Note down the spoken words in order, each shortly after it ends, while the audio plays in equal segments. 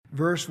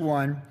verse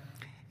 1.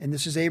 And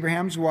this is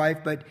Abraham's wife.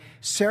 But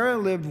Sarah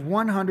lived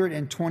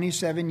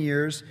 127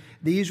 years.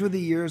 These were the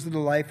years of the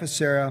life of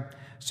Sarah.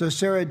 So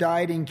Sarah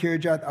died in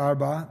Kirjath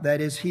Arba,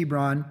 that is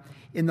Hebron,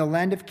 in the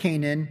land of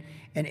Canaan.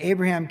 And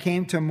Abraham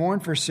came to mourn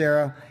for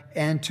Sarah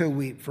and to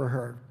weep for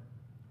her.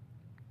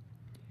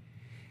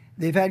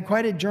 They've had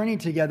quite a journey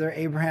together,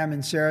 Abraham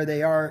and Sarah.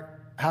 They are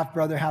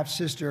half-brother,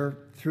 half-sister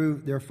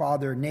through their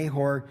father,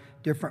 Nahor,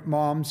 different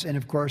moms. And,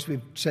 of course,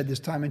 we've said this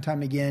time and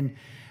time again,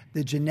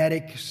 the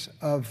genetics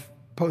of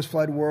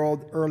post-flood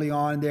world early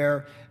on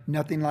there,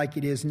 nothing like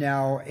it is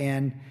now.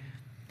 And,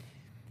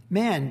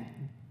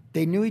 man,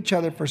 they knew each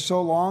other for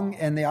so long,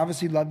 and they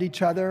obviously loved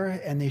each other,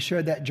 and they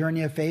shared that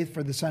journey of faith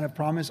for the son of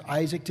promise,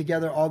 Isaac,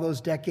 together, all those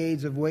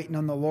decades of waiting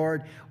on the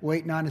Lord,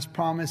 waiting on his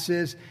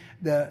promises,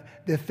 the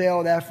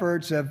failed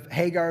efforts of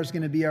Hagar's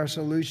going to be our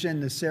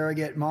solution, the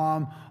surrogate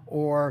mom,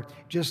 or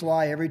just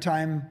lie every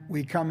time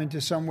we come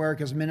into somewhere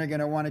because men are going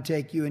to want to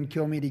take you and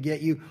kill me to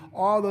get you.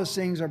 All those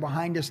things are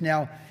behind us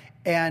now.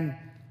 And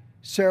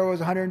Sarah was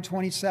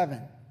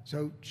 127.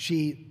 So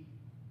she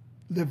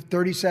lived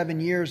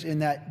 37 years in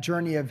that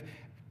journey of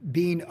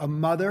being a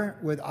mother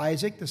with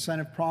Isaac, the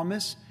son of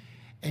promise.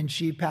 And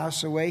she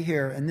passed away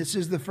here. And this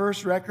is the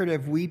first record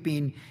of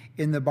weeping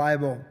in the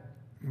Bible.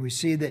 We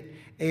see that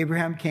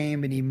Abraham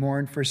came and he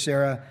mourned for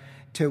Sarah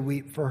to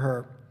weep for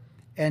her.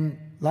 And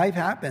life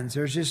happens.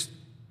 There's just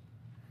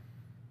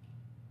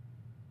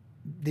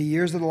the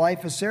years of the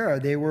life of Sarah,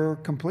 they were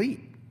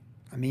complete.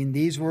 I mean,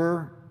 these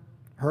were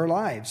her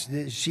lives.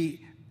 The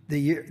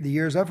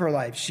years of her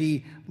life.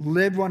 She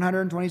lived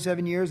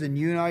 127 years, and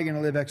you and I are going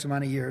to live X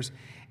amount of years.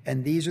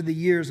 And these are the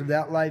years of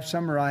that life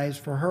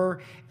summarized for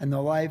her, and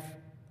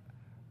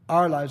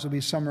our lives will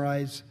be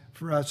summarized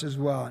for us as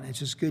well. And it's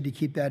just good to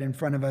keep that in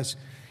front of us.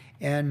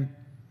 And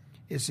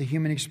it's a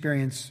human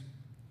experience.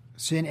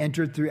 Sin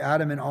entered through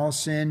Adam, and all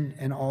sin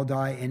and all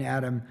die in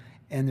Adam.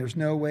 And there's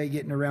no way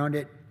getting around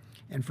it.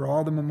 And for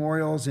all the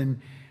memorials and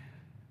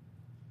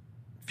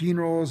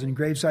funerals and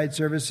graveside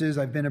services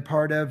I've been a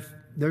part of,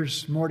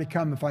 there's more to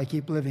come if I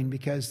keep living,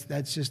 because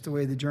that's just the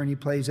way the journey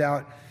plays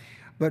out.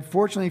 But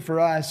fortunately for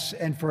us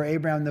and for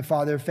Abraham, the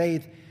father of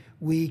faith,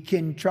 we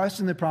can trust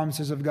in the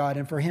promises of God.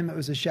 And for him, it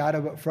was a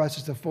shadow, but for us,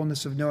 it's the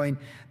fullness of knowing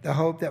the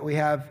hope that we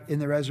have in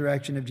the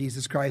resurrection of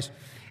Jesus Christ.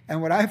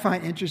 And what I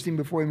find interesting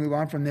before we move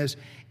on from this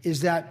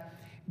is that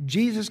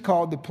Jesus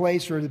called the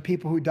place for the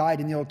people who died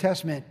in the Old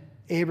Testament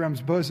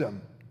Abraham's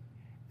bosom.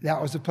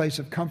 That was a place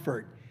of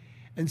comfort.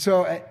 And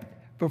so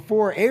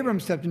before Abram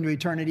stepped into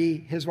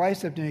eternity, his wife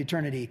stepped into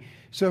eternity.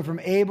 So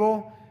from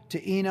Abel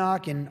to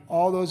Enoch and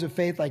all those of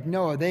faith like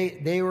Noah,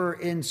 they were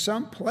in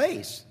some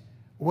place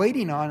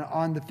waiting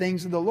on the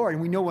things of the Lord.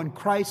 And we know when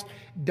Christ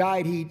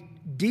died, he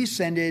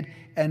descended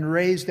and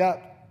raised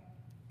up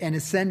and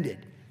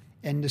ascended.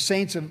 And the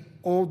saints of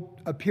old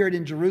appeared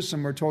in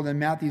Jerusalem, we're told in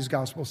Matthew's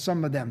gospel,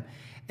 some of them.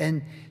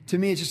 And to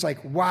me, it's just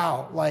like,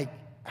 wow, like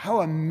how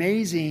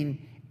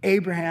amazing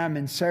Abraham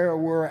and Sarah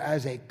were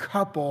as a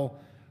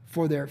couple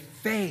for their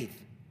faith.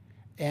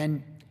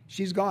 And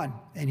she's gone,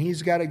 and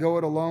he's got to go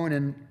it alone,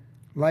 and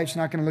life's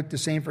not going to look the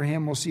same for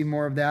him. We'll see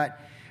more of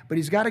that. But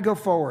he's got to go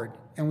forward,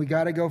 and we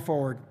got to go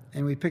forward.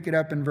 And we pick it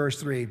up in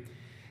verse 3.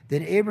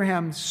 Then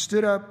Abraham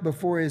stood up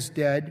before his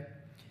dead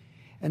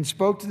and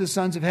spoke to the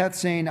sons of Heth,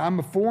 saying, I'm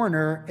a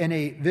foreigner and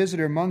a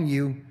visitor among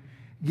you.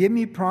 Give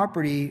me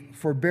property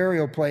for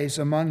burial place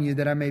among you,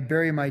 that I may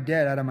bury my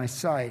dead out of my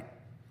sight.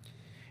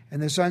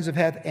 And the sons of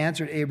Heth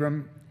answered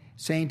Abram,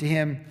 saying to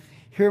him,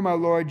 Hear, my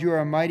Lord, you are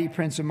a mighty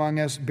prince among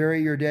us.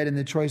 Bury your dead in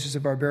the choicest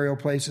of our burial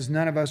places.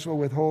 None of us will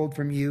withhold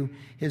from you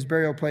his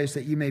burial place,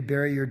 that you may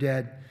bury your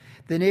dead.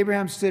 Then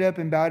Abraham stood up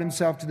and bowed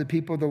himself to the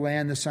people of the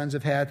land, the sons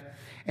of Heth.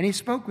 And he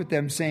spoke with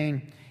them,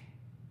 saying,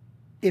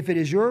 If it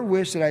is your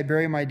wish that I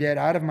bury my dead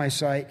out of my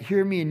sight,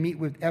 hear me and meet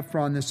with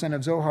Ephron, the son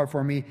of Zohar,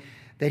 for me,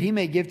 that he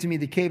may give to me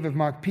the cave of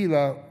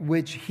Machpelah,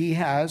 which he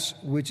has,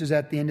 which is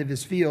at the end of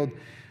his field.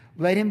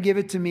 Let him give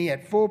it to me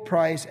at full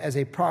price as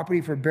a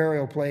property for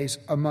burial place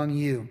among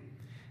you.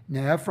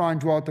 Now Ephron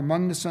dwelt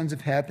among the sons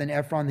of Heth, and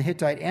Ephron the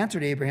Hittite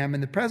answered Abraham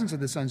in the presence of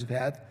the sons of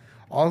Heth,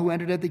 all who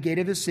entered at the gate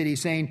of his city,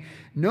 saying,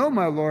 No,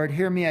 my Lord,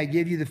 hear me, I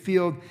give you the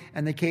field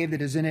and the cave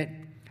that is in it.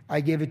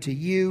 I give it to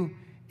you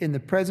in the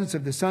presence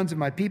of the sons of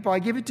my people. I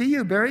give it to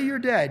you, bury your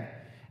dead.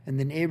 And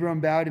then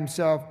Abram bowed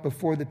himself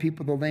before the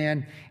people of the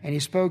land, and he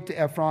spoke to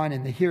Ephron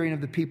in the hearing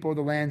of the people of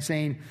the land,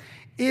 saying,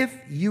 If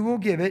you will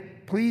give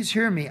it, please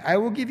hear me. I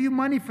will give you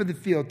money for the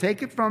field.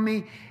 Take it from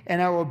me,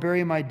 and I will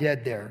bury my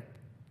dead there.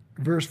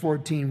 Verse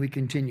 14, we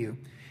continue.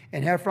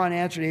 And Ephron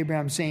answered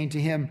Abraham, saying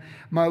to him,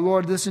 My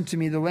Lord, listen to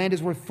me. The land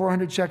is worth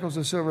 400 shekels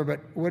of silver,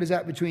 but what is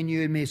that between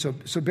you and me? So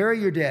bury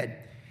your dead.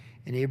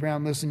 And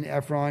Abraham listened to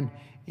Ephron,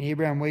 and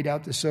Abraham weighed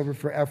out the silver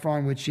for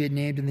Ephron, which he had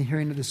named in the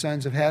hearing of the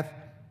sons of Heth,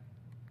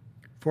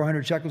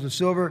 400 shekels of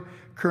silver,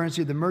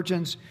 currency of the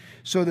merchants.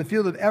 So the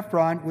field of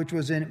Ephron, which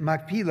was in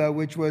Machpelah,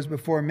 which was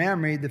before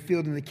Mamre, the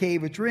field and the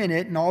cave which were in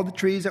it, and all the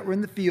trees that were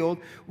in the field,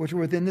 which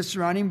were within the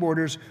surrounding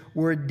borders,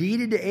 were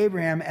deeded to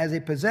Abraham as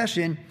a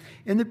possession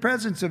in the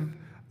presence of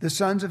the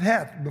sons of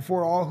Heth,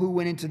 before all who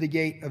went into the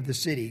gate of the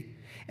city.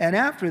 And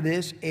after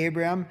this,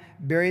 Abraham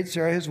buried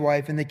Sarah his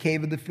wife in the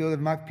cave of the field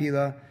of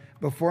Machpelah,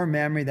 before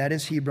Mamre, that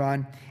is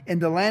Hebron, in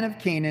the land of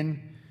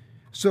Canaan.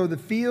 So the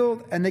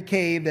field and the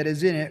cave that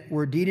is in it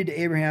were deeded to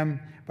Abraham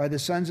by the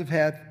sons of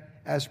Heth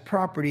as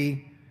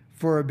property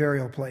for a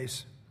burial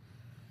place.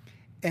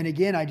 And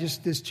again,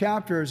 this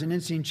chapter is an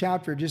interesting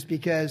chapter just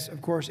because,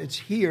 of course, it's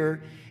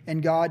here,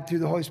 and God, through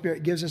the Holy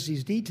Spirit, gives us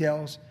these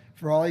details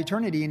for all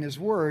eternity in His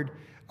Word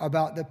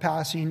about the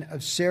passing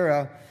of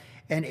Sarah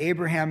and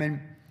Abraham.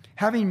 And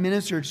having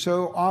ministered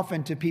so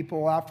often to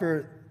people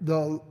after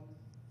the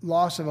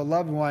loss of a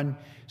loved one,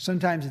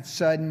 sometimes it's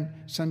sudden,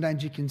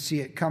 sometimes you can see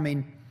it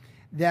coming,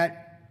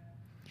 that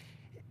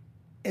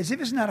as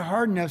if it's not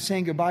hard enough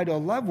saying goodbye to a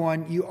loved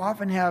one, you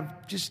often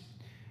have just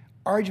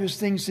arduous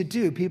things to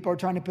do. People are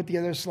trying to put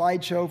together a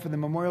slideshow for the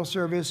memorial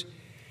service.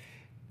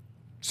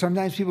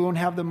 Sometimes people don't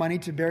have the money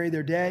to bury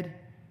their dead.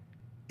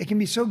 It can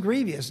be so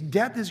grievous.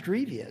 Death is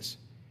grievous.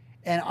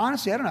 And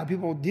honestly, I don't know how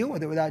people deal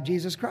with it without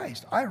Jesus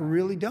Christ. I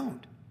really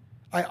don't.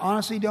 I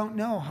honestly don't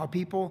know how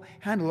people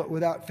handle it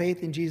without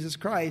faith in Jesus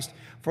Christ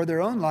for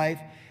their own life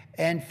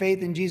and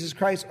faith in Jesus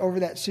Christ over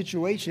that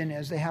situation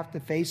as they have to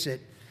face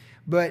it.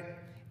 But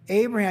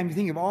Abraham, you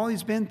think of all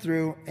he's been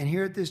through, and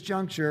here at this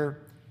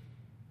juncture,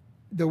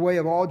 the way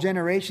of all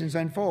generations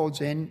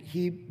unfolds, and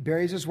he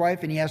buries his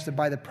wife, and he has to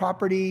buy the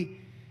property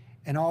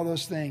and all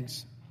those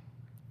things.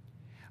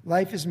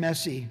 Life is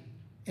messy,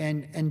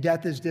 and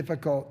death is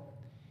difficult.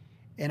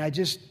 And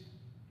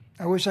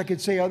I wish I could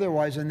say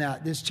otherwise than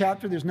that. This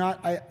chapter, there's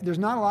not a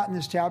lot in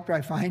this chapter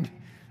I find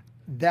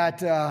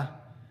that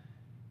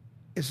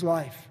is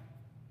life.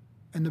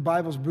 And the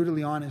Bible's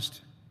brutally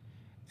honest.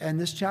 And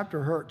this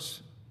chapter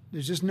hurts.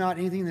 There's just not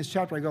anything in this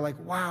chapter I go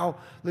like, wow,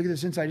 look at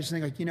this insight. I just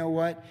think like, you know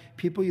what?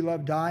 People you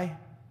love die,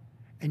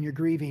 and you're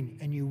grieving,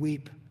 and you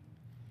weep.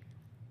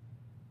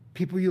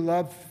 People you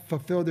love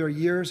fulfill their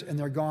years, and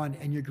they're gone,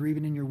 and you're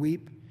grieving and you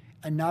weep.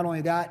 And not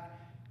only that,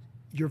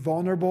 you're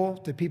vulnerable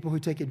to people who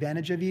take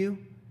advantage of you,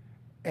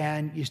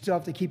 and you still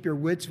have to keep your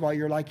wits while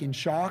you're like in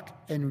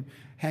shock and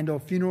handle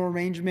funeral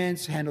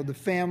arrangements, handle the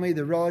family,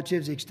 the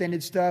relatives, the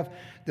extended stuff,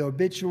 the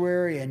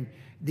obituary, and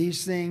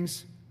these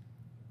things.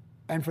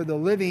 And for the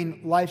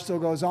living, life still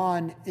goes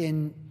on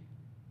in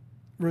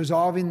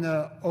resolving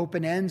the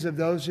open ends of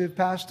those who have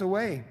passed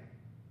away.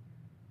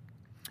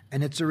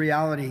 And it's a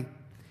reality.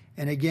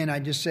 And again, I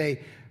just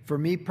say, for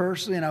me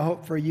personally, and I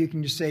hope for you,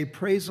 can just say,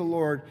 praise the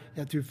Lord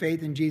that through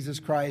faith in Jesus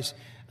Christ,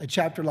 a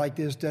chapter like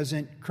this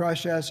doesn't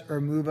crush us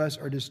or move us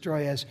or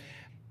destroy us.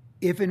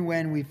 If and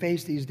when we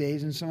face these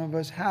days, and some of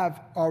us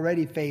have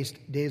already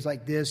faced days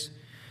like this,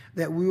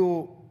 that we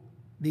will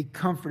be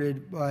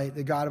comforted by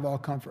the God of all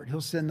comfort.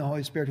 He'll send the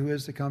Holy Spirit, who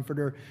is the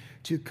Comforter,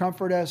 to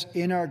comfort us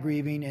in our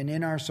grieving and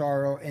in our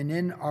sorrow and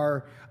in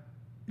our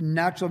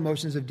natural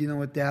emotions of dealing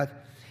with death.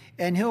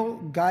 And He'll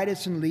guide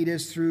us and lead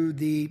us through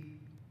the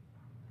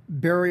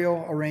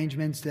burial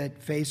arrangements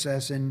that face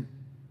us. And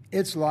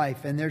it's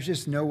life, and there's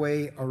just no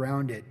way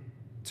around it.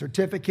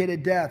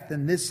 Certificated death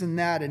and this and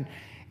that.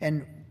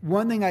 And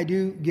one thing I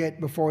do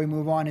get before we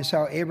move on is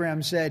how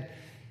Abraham said,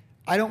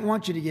 I don't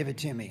want you to give it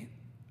to me.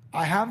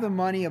 I have the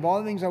money of all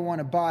the things I want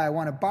to buy. I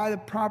want to buy the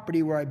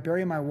property where I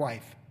bury my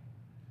wife.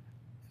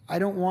 I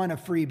don't want a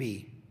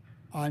freebie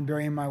on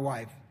burying my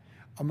wife.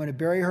 I'm going to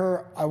bury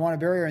her. I want to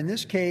bury her in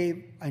this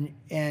cave.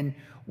 And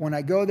when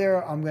I go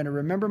there, I'm going to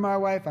remember my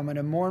wife. I'm going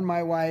to mourn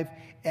my wife.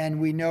 And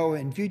we know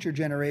in future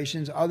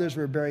generations, others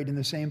were buried in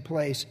the same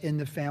place in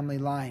the family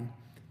line.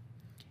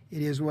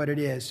 It is what it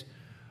is.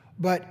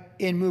 But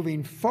in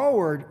moving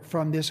forward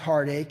from this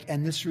heartache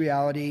and this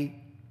reality,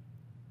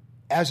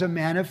 as a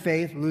man of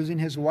faith, losing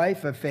his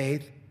wife of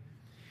faith,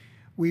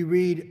 we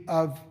read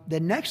of the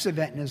next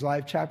event in his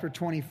life, chapter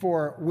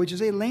 24, which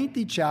is a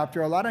lengthy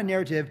chapter, a lot of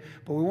narrative,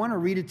 but we want to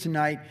read it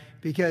tonight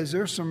because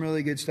there's some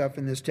really good stuff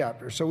in this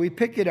chapter. So we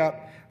pick it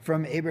up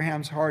from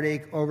Abraham's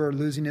heartache over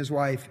losing his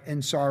wife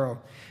and sorrow.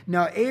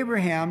 Now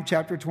Abraham,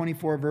 chapter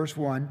 24, verse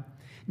 1,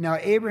 now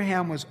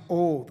Abraham was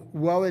old,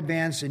 well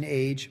advanced in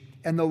age,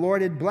 and the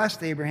Lord had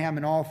blessed Abraham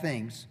in all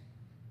things.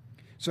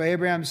 So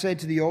Abraham said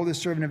to the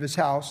oldest servant of his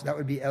house, that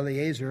would be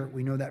Eliezer,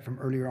 we know that from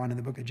earlier on in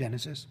the book of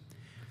Genesis,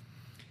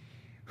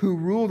 who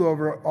ruled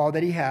over all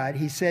that he had,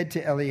 he said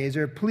to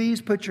Eliezer, please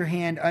put your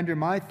hand under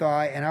my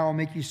thigh, and I will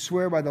make you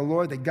swear by the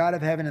Lord, the God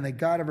of heaven and the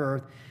God of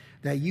earth,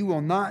 that you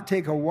will not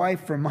take a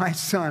wife for my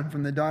son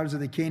from the daughters of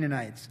the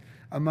Canaanites,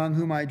 among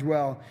whom I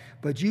dwell,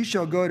 but you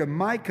shall go to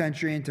my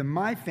country and to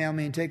my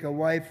family and take a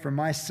wife for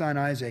my son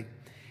Isaac.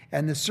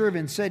 And the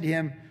servant said to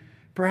him,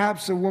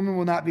 perhaps the woman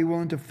will not be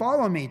willing to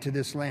follow me to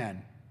this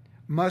land.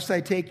 Must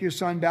I take your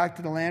son back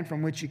to the land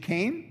from which you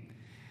came?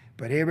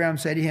 But Abraham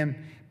said to him,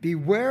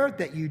 beware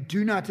that you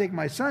do not take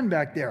my son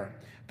back there.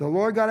 The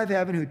Lord God of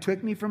heaven, who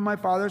took me from my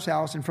father's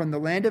house and from the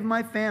land of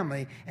my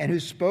family, and who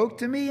spoke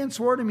to me and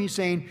swore to me,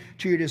 saying,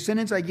 to your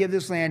descendants I give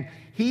this land,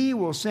 he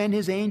will send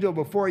his angel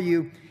before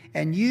you,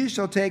 and you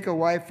shall take a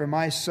wife for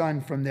my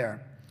son from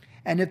there.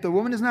 And if the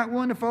woman is not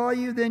willing to follow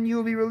you, then you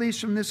will be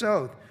released from this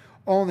oath.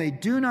 Only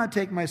do not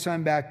take my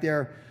son back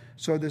there,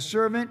 So the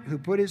servant who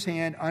put his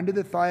hand under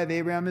the thigh of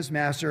Abraham his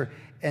master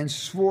and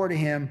swore to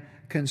him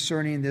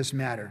concerning this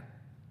matter.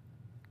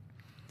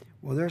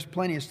 Well, there's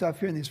plenty of stuff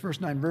here in these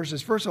first 9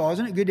 verses. First of all,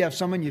 isn't it good to have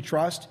someone you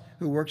trust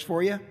who works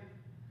for you?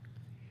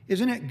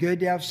 Isn't it good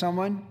to have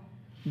someone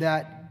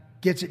that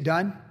gets it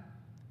done?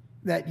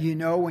 That you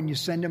know when you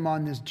send them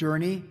on this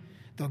journey,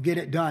 they'll get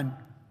it done.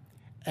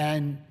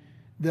 And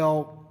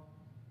they'll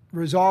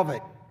resolve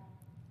it.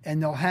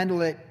 And they'll handle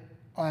it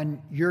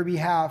on your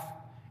behalf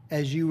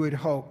as you would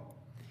hope.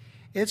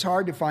 It's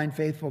hard to find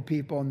faithful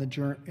people in the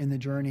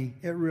journey.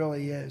 It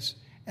really is.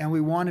 And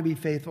we want to be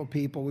faithful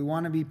people. We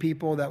want to be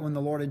people that when the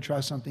Lord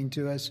entrusts something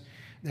to us,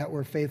 that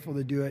we're faithful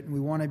to do it. And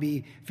we want to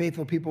be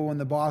faithful people when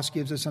the boss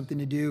gives us something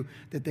to do,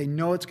 that they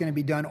know it's going to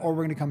be done, or we're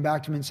going to come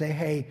back to them and say,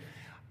 hey,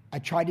 I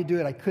tried to do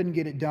it. I couldn't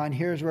get it done.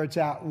 Here's where it's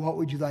at. What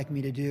would you like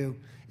me to do?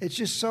 It's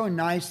just so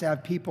nice to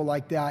have people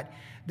like that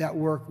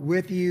work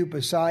with you,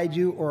 beside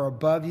you, or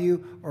above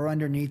you, or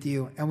underneath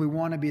you. And we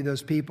want to be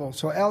those people.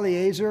 So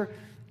Eliezer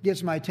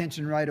gets my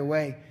attention right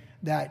away.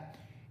 That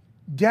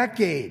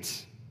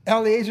decades,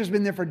 Eliezer's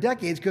been there for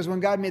decades, because when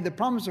God made the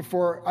promise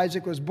before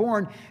Isaac was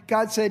born,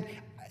 God said,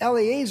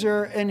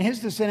 Eliezer and his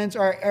descendants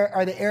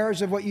are the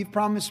heirs of what you've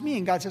promised me.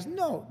 And God says,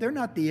 no, they're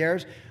not the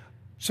heirs.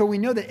 So we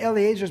know that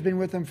Eliezer's been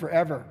with them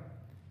forever.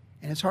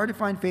 And it's hard to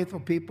find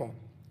faithful people.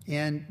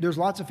 And there's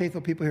lots of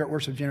faithful people here at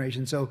Worship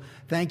Generation. So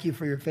thank you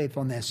for your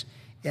faithfulness.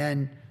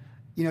 And,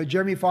 you know,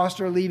 Jeremy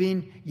Foster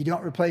leaving, you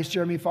don't replace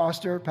Jeremy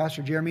Foster,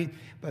 Pastor Jeremy.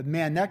 But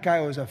man, that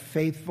guy was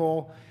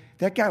faithful.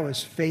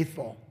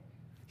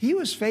 He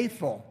was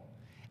faithful.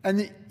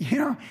 And, you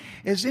know,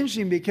 it's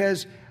interesting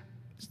because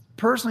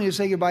personally to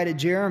say goodbye to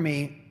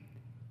Jeremy,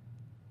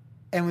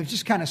 and we've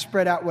just kind of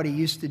spread out what he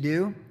used to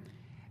do.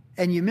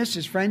 And you miss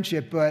his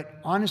friendship, but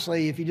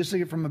honestly, if you just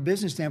look at it from a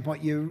business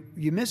standpoint, you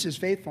miss his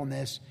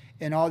faithfulness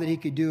and all that he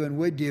could do and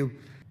would do.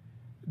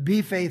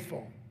 Be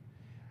faithful.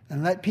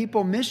 And let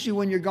people miss you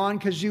when you're gone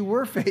because you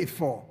were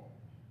faithful.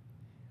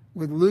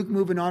 With Luke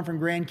moving on from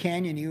Grand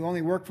Canyon, you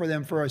only worked for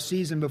them for a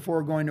season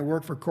before going to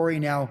work for Corey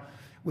now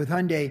with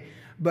Hyundai.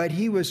 But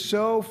he was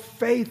so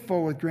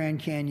faithful with Grand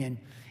Canyon.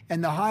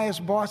 And the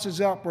highest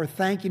bosses up were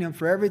thanking him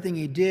for everything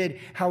he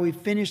did, how he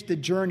finished the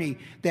journey,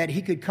 that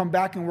he could come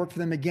back and work for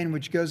them again,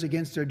 which goes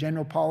against their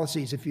general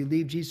policies. If you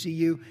leave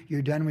GCU,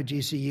 you're done with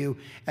GCU.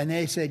 And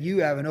they said, you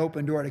have an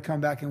open door to come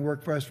back and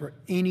work for us for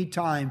any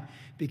time,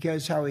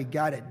 because how he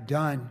got it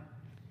done.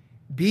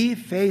 Be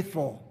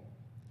faithful.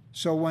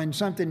 So when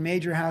something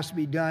major has to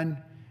be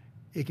done,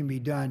 it can be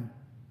done.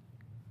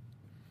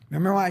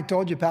 Remember when I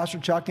told you Pastor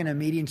Chuck in a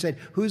meeting said,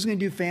 who's going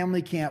to do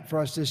family camp for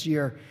us this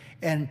year?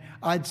 And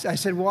I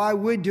said, well, I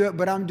would do it,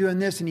 but I'm doing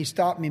this. And he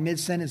stopped me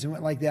mid-sentence and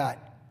went like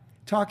that.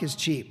 Talk is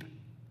cheap.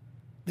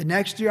 The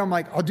next year, I'm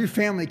like, I'll do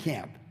family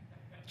camp.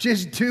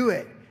 Just do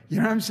it. You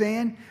know what I'm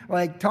saying?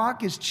 Like,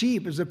 talk is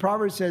cheap. As the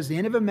proverb says, the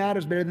end of a matter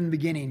is better than the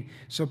beginning.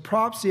 So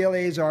props to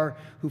Eleazar,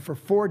 who for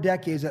 4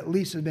 decades at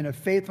least has been a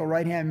faithful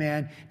right-hand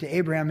man to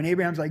Abraham. And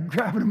Abraham's like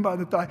grabbing him by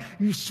the thigh.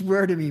 You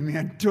swear to me,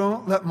 man,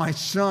 don't let my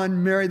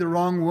son marry the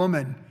wrong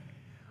woman.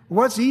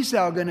 What's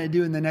Esau going to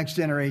do in the next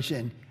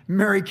generation?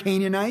 Marry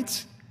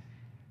Canaanites?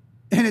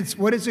 And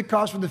what does it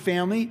cost for the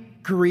family?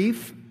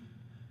 Grief.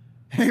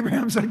 And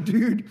Abraham's like,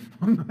 dude,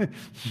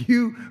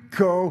 you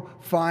go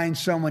find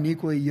someone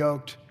equally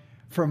yoked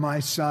for my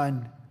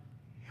son.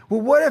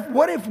 Well,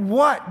 what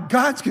if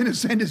God's going to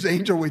send his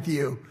angel with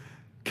you?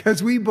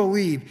 Because we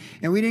believe.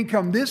 And we didn't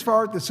come this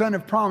far with the son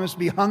of promise,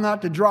 be hung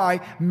out to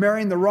dry,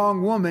 marrying the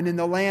wrong woman in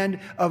the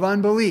land of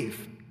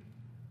unbelief.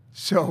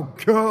 So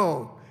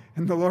go,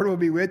 and the Lord will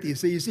be with you.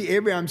 So you see,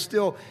 Abraham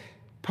still,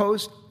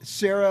 post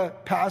Sarah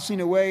passing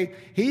away,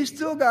 he's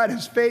still got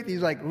his faith.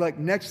 He's like, look,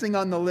 next thing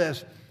on the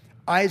list,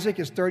 Isaac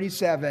is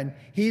 37.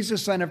 He's the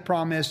son of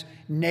promise.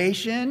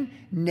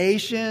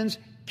 Nations,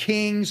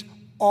 kings,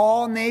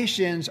 all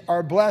nations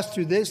are blessed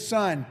through this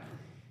son.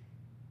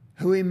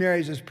 Who he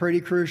marries is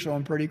pretty crucial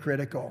and pretty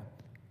critical.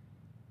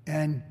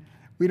 And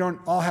we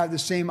don't all have the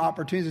same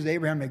opportunities as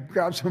Abraham to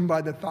grab someone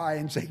by the thigh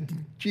and say,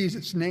 in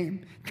Jesus'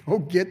 name, go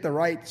get the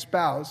right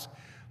spouse.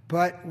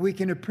 But we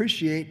can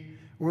appreciate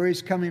where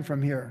he's coming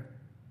from here.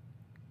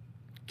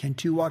 Can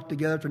 2 walk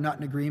together if they're not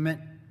in agreement?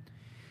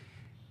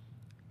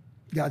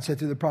 God said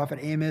through the prophet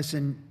Amos,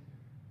 and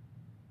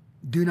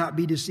do not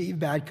be deceived.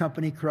 Bad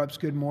company corrupts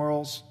good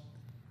morals.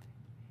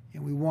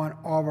 And we want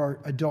all of our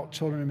adult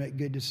children to make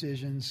good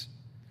decisions.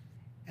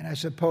 And I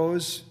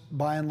suppose,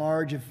 by and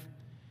large, it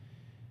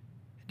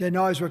doesn't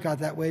always work out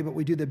that way, but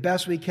we do the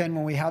best we can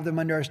when we have them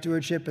under our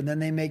stewardship, and then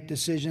they make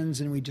decisions,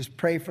 and we just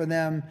pray for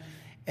them.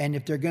 And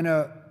if they're going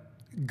to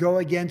go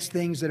against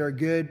things that are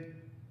good,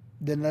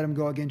 then let them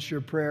go against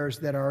your prayers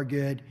that are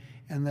good,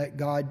 and let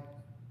God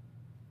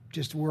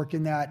just work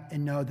in that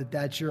and know that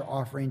that's your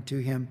offering to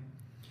him.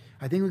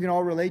 I think we can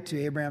all relate to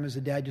Abraham as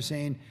a dad just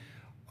saying,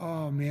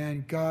 oh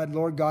man, God,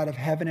 Lord God of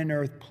heaven and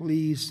earth,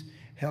 please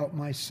help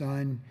my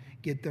son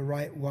get the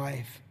right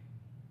wife,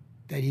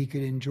 that he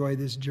could enjoy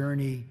this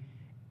journey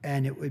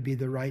and it would be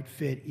the right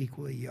fit,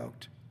 equally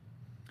yoked.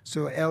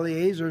 So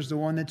Eliezer is the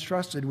one that's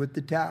trusted with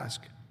the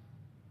task.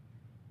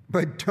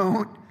 But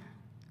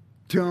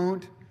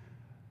don't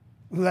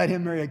let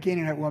him marry a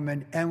Canaanite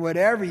woman. And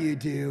whatever you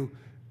do,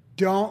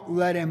 don't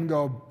let him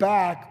go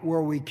back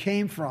where we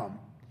came from.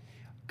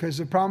 Because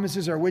the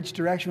promises are which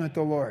direction with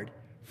the Lord?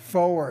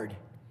 Forward.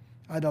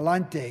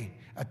 Adelante.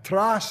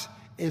 Atrás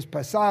es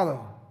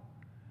pasado.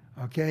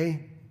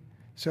 Okay?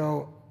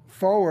 So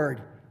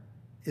forward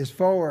is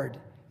forward.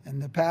 And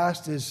the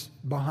past is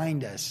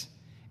behind us.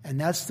 And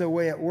that's the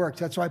way it works.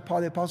 That's why Paul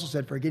the Apostle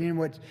said, forgetting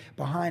what's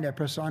behind, I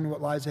press on what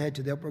lies ahead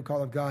to the upward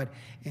call of God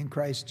in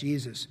Christ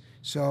Jesus.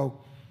 So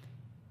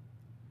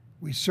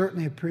we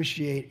certainly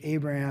appreciate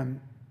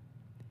Abraham.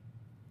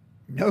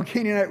 No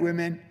Canaanite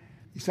women.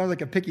 He sounds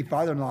like a picky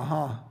father-in-law,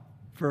 huh?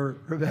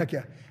 For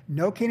Rebecca.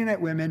 No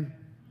Canaanite women.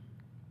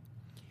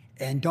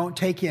 And don't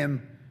take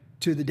him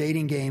to the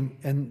dating game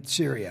in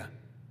Syria.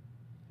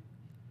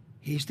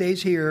 He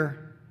stays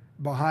here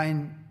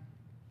behind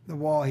the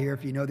wall here,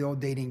 if you know the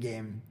old dating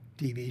game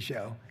TV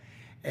show,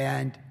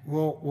 and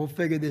we'll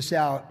figure this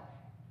out.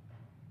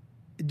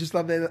 Just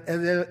love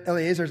that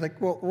Eliezer's like,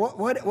 well,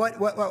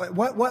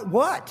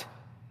 what?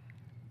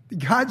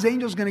 God's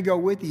angel's going to go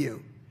with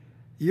you.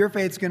 Your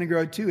faith's going to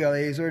grow too,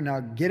 Eliezer. Now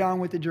get on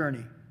with the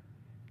journey.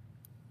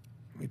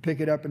 We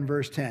pick it up in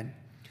verse 10.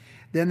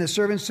 Then the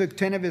servants took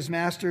 10 of his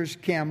master's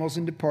camels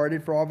and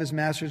departed, for all of his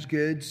master's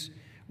goods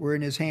were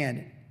in his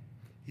hand.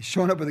 He's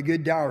showing up with a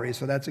good dowry,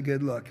 so that's a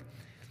good look.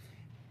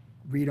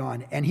 Read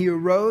on. And he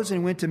arose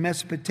and went to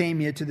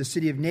Mesopotamia to the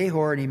city of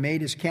Nahor, and he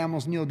made his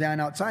camels kneel down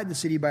outside the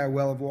city by a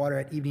well of water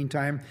at evening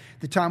time,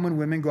 the time when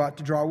women go out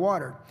to draw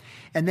water.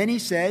 And then he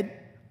said,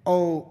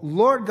 O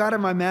Lord God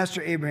of my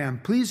master Abraham,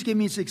 please give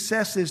me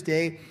success this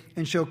day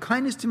and show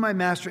kindness to my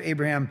master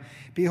Abraham.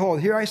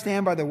 Behold, here I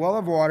stand by the well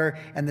of water,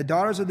 and the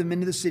daughters of the men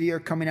of the city are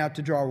coming out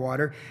to draw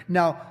water.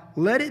 Now,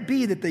 let it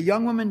be that the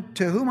young woman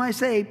to whom I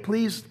say,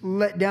 please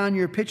let down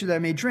your pitcher that I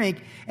may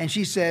drink, and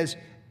she says,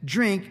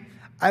 drink,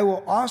 I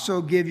will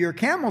also give your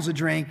camels a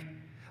drink.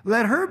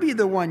 Let her be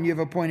the one you have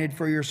appointed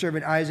for your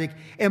servant Isaac,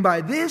 and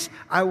by this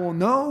I will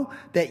know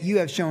that you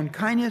have shown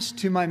kindness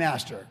to my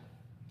master.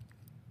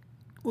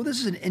 Well, this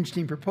is an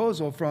interesting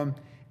proposal from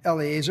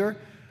Eliezer,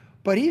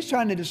 but he's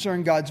trying to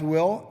discern God's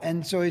will,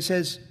 and so he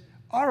says,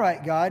 all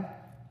right, God,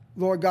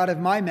 Lord God of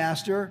my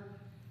master,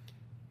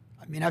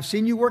 I mean, I've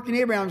seen you work in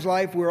Abraham's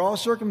life. We're all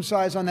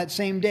circumcised on that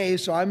same day,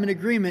 so I'm in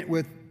agreement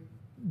with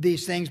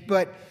these things,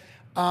 but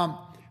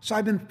so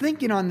I've been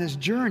thinking on this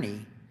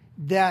journey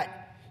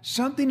that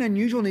something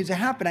unusual needs to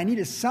happen. I need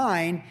a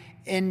sign.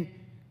 And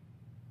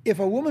if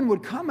a woman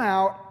would come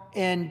out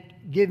and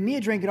give me a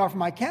drink and offer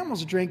my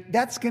camels a drink,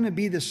 that's going to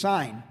be the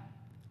sign.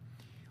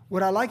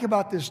 What I like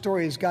about this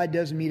story is God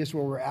does meet us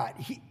where we're at.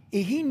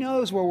 He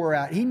knows where we're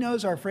at. He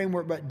knows our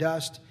framework but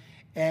dust.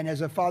 And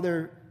as a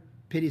father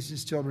pities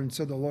his children,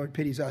 so the Lord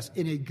pities us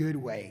in a good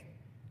way.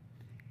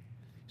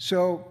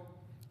 So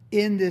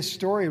in this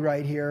story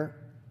right here,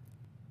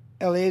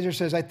 Eliezer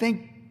says, I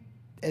think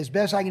as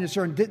best I can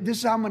discern, this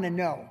is how I'm going to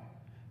know.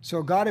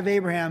 So God of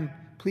Abraham,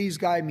 please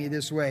guide me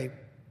this way.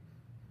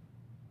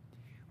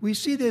 We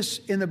see this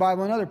in the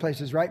Bible and other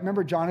places, right?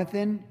 Remember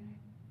Jonathan,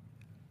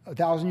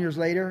 1,000 years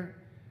later,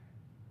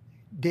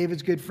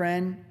 David's good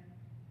friend,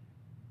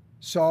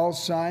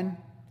 Saul's son,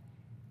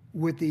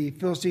 with the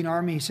Philistine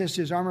army. He says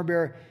to his armor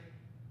bearer,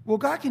 well,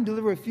 God can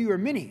deliver a few or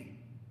many.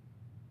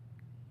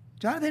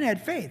 Jonathan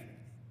had faith.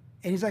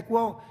 And he's like,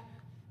 well,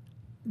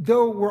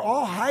 though we're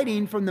all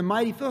hiding from the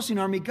mighty Philistine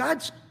army,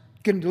 God's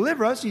going to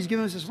deliver us. He's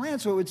given us this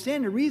land, so it would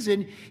stand to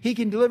reason he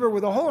can deliver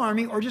with a whole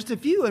army or just a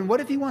few. And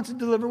what if he wants to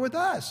deliver with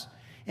us?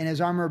 And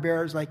his armor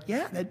bearer is like,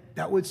 yeah,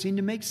 that would seem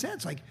to make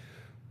sense. Like,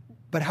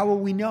 but how will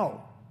we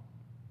know?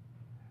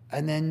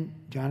 And then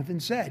Jonathan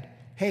said,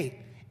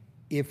 hey,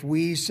 if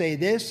we say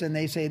this and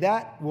they say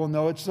that, we'll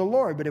know it's the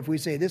Lord. But if we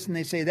say this and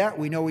they say that,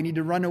 we know we need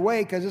to run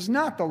away because it's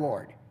not the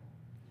Lord.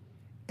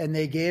 And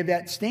they gave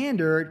that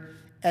standard.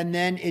 And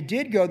then it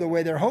did go the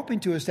way they're hoping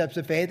to with steps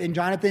of faith. And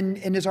Jonathan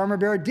and his armor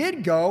bearer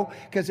did go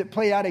because it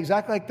played out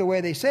exactly like the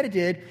way they said it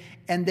did.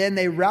 And then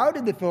they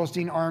routed the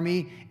Philistine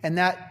army. And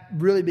that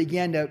really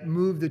began to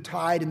move the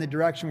tide in the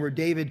direction where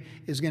David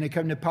is going to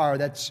come to power.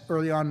 That's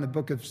early on in the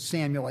book of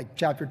Samuel, like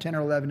chapter 10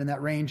 or 11 in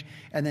that range.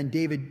 And then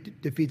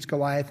David defeats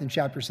Goliath in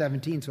chapter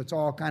 17. So it's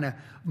all kind of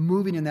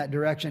moving in that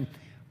direction.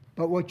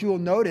 But what you'll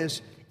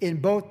notice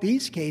in both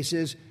these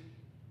cases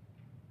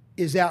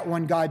is that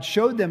when God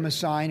showed them a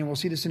sign, and we'll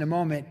see this in a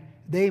moment,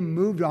 they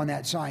moved on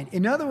that sign.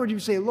 In other words, you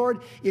say,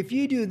 Lord, if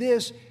you do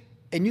this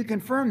and you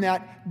confirm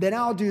that, then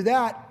I'll do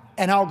that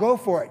and I'll go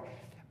for it.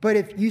 But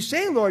if you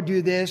say, Lord,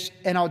 do this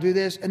and I'll do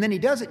this, and then he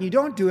does it and you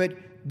don't do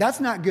it,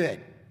 that's not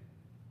good.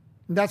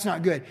 That's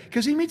not good.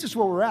 Because he meets us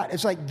where we're at.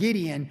 It's like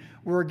Gideon,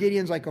 where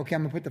Gideon's like, okay,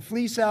 I'm going to put the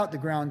fleece out. The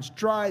ground's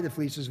dry. The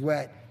fleece is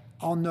wet.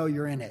 I'll know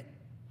you're in it.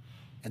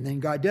 And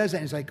then God does that.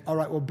 And he's like, all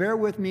right, well, bear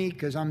with me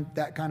because I'm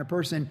that kind of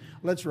person.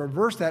 Let's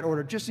reverse that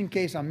order just in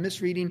case I'm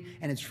misreading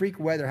and it's freak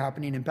weather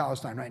happening in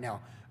Palestine right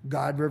now.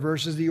 God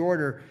reverses the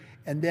order.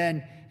 And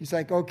then he's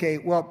like, okay,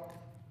 well,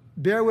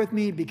 bear with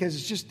me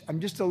because I'm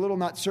just a little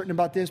not certain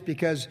about this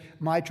because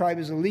my tribe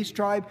is the least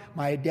tribe,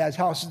 my dad's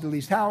house is the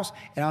least house,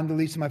 and I'm the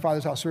least in my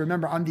father's house. So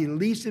remember, I'm the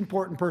least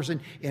important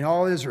person in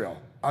all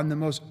Israel. I'm the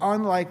most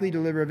unlikely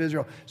deliverer of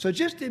Israel. So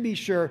just to be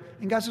sure,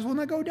 and God says, well,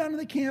 now go down to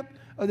the camp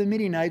of the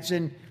Midianites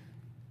and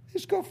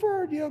just go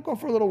for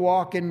a little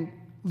walk and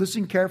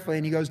listen carefully.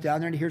 And he goes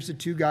down there and he hears the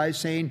two guys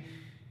saying,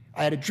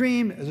 I had a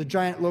dream. It was a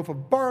giant loaf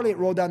of barley. It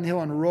rolled down the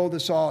hill and rolled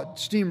us all,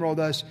 steamrolled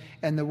us.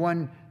 And the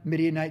one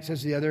Midianite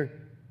says to the other,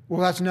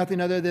 well, that's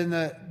nothing other than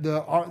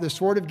the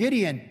sword of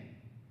Gideon.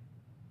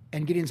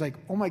 And Gideon's like,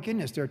 oh my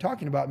goodness, they're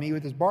talking about me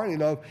with this barley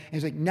loaf. And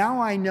he's like,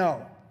 now I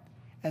know.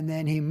 And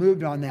then he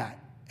moved on that.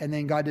 And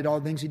then God did all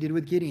the things he did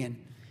with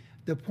Gideon.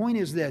 The point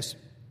is this.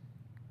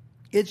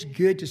 It's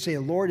good to say,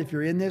 Lord, if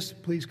you're in this,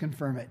 please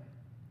confirm it.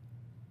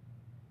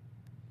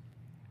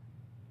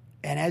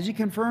 And as he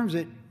confirms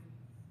it,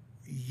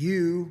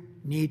 you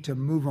need to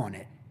move on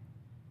it.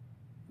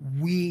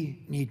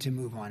 We need to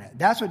move on it.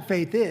 That's what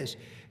faith is.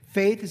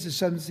 Faith is the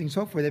substance of things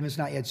hoped for, them it's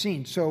not yet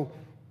seen. So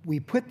we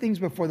put things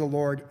before the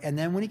Lord, and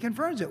then when he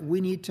confirms it,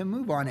 we need to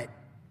move on it.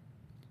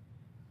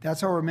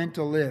 That's how we're meant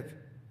to live.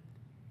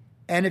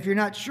 And if you're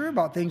not sure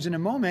about things in a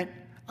moment,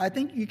 I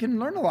think you can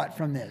learn a lot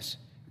from this.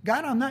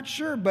 God, I'm not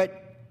sure,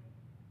 but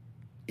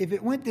if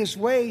it went this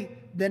way,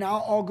 then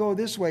I'll go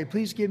this way.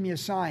 Please give me a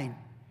sign.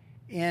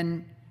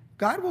 And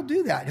God will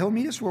do that. He'll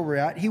meet us where we're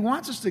at. He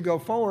wants us to go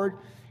forward,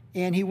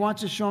 and he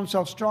wants to show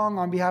himself strong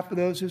on behalf of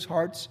those whose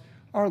hearts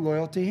are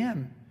loyal to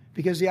him,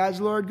 because the eyes of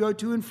the Lord go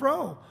to and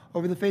fro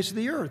over the face of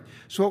the earth.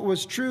 So it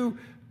was true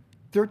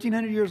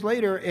 1,300 years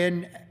later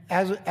in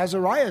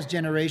Azariah's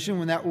generation,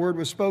 when that word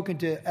was spoken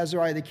to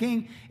Azariah the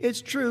king,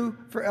 it's true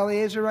for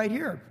Eliezer right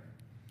here.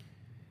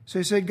 So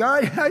he said,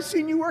 God, I've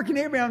seen you work in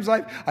Abraham's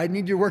life. I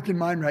need you to work in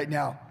mine right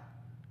now.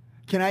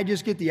 Can I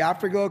just get the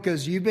afterglow?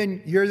 Because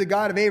you're the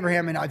God of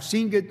Abraham, and I've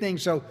seen good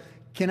things, so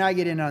can I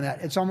get in on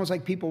that? It's almost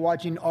like people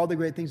watching all the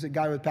great things that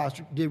God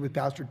did with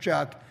Pastor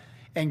Chuck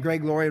and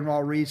Greg Laurie and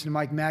Raul Reese and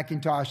Mike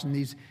McIntosh and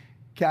these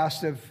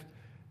cast of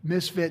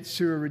misfits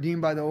who are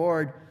redeemed by the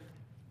Lord.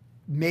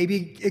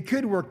 Maybe it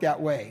could work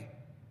that way.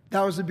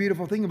 That was the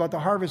beautiful thing about the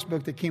Harvest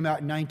book that came out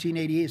in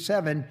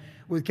 1987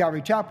 with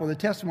Calvary Chapel. The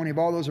testimony of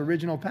all those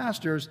original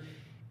pastors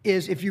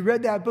is, if you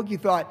read that book, you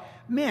thought,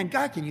 man,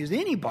 God can use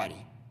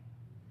anybody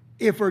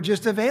if we're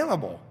just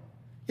available,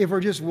 if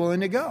we're just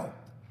willing to go.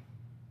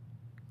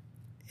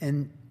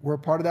 And we're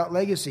part of that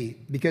legacy,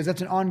 because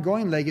that's an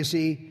ongoing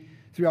legacy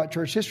throughout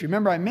church history.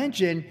 Remember, I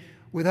mentioned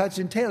with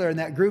Hudson Taylor and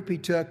that group he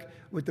took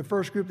with the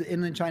first group, the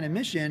Inland China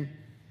Mission,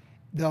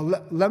 the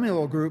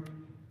Lemuel group,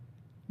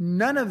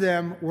 none of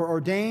them were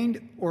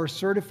ordained or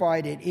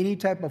certified in any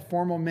type of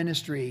formal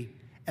ministry.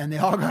 And they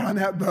all got on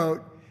that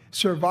boat,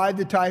 survived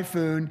the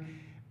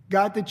typhoon,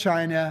 got to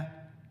China,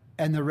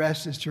 and the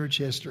rest is church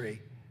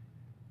history.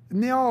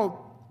 And they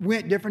all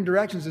went different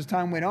directions as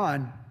time went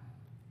on.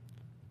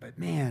 But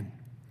man,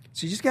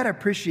 so you just got to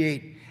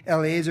appreciate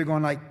Eliezer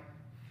going like,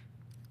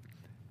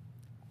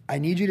 I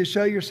need you to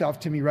show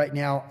yourself to me right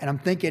now. And I'm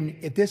thinking,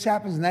 if this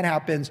happens and that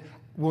happens,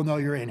 we'll know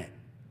you're in it.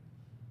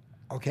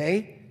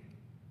 Okay?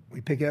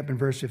 We pick it up in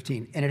verse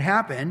 15. And it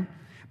happened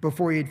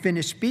before he had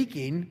finished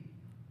speaking,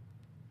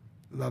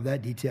 love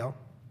that detail,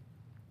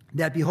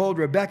 that behold,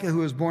 Rebekah, who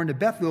was born to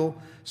Bethuel,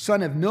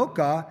 son of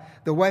Milcah,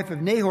 the wife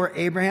of Nahor,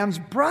 Abraham's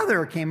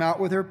brother, came out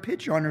with her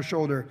pitcher on her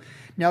shoulder.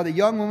 Now the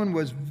young woman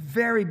was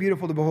very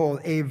beautiful to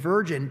behold, a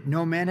virgin,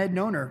 no man had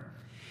known her.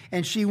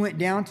 And she went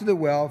down to the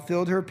well,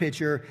 filled her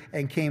pitcher,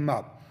 and came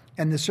up.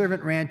 And the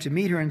servant ran to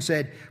meet her and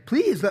said,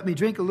 please let me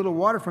drink a little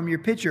water from your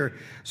pitcher.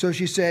 So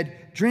she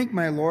said, drink,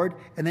 my lord.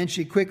 And then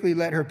she quickly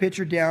let her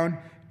pitcher down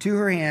to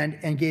her hand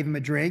and gave him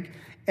a drink.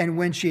 And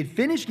when she had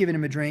finished giving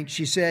him a drink,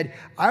 she said,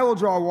 I will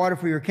draw water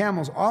for your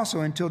camels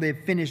also until they've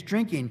finished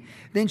drinking.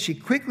 Then she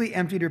quickly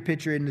emptied her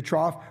pitcher in the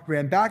trough,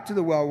 ran back to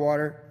the well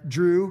water,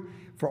 drew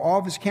for all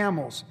of his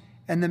camels.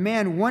 And the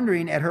man,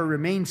 wondering at her,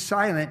 remained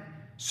silent,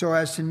 so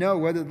as to know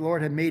whether the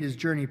Lord had made his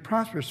journey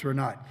prosperous or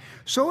not.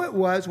 So it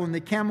was, when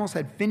the camels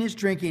had finished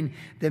drinking,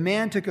 the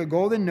man took a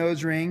golden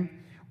nose ring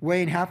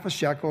weighing half a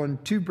shekel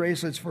and 2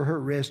 bracelets for her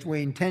wrist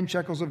weighing 10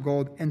 shekels of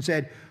gold, and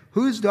said,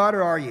 whose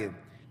daughter are you?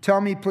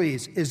 Tell me,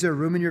 please, is there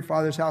room in your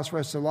father's house for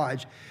us to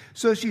lodge?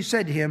 So she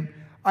said to him,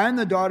 I am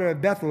the daughter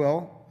of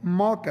Bethuel,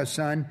 Milcah's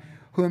son,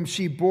 whom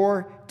she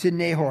bore to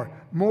Nahor.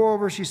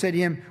 Moreover, she said to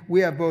him,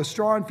 we have both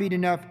straw and feed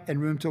enough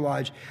and room to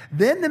lodge.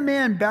 Then the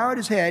man bowed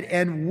his head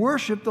and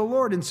worshipped the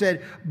Lord and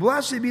said,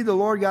 blessed be the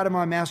Lord God of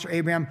my master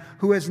Abraham,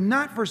 who has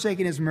not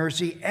forsaken his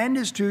mercy and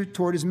his truth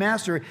toward his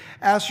master.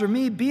 As for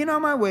me, being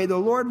on my way, the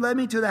Lord led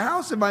me to the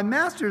house of my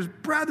master's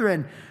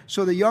brethren.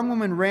 So the young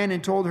woman ran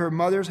and told her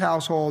mother's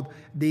household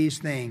these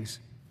things.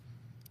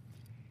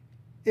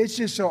 It's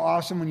just so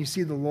awesome when you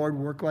see the Lord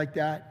work like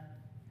that.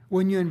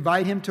 When you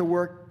invite him to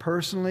work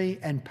personally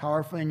and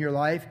powerfully in your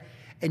life,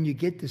 and you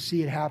get to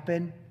see it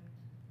happen.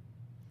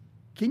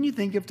 Can you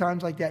think of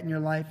times like that in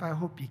your life? I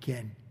hope you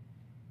can.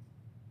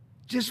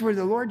 Just where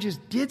the Lord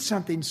just did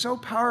something so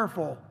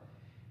powerful,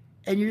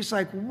 and you're just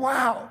like,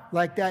 wow,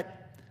 like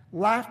that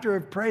laughter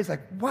of praise,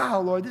 like, wow,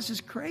 Lord, this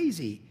is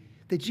crazy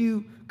that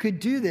you could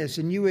do this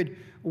and you would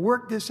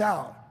work this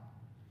out.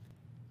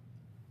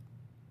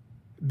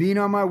 Being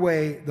on my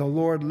way, the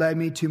Lord led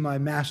me to my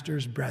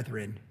master's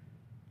brethren.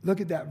 Look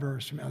at that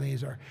verse from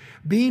Eleazar.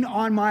 Being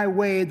on my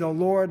way, the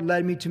Lord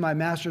led me to my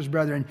master's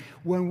brethren.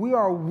 When we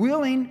are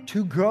willing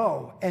to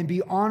go and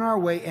be on our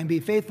way and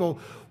be faithful,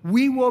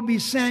 we will be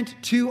sent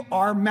to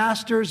our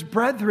master's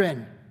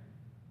brethren.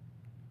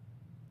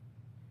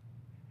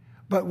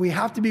 But we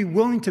have to be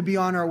willing to be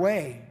on our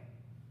way.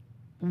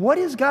 What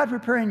is God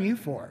preparing you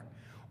for?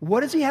 What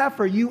does he have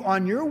for you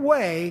on your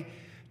way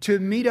to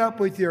meet up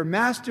with your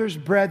master's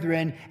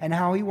brethren and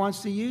how he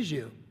wants to use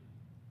you?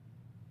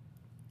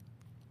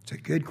 It's a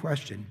good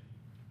question.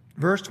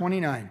 Verse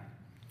 29.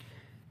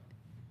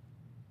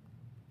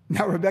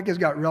 Now Rebekah's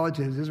got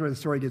relatives. This is where the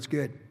story gets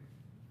good.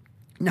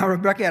 Now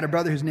Rebekah had a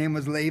brother whose name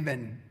was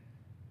Laban.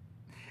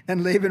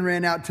 And Laban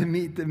ran out to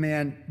meet the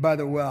man by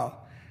the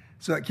well.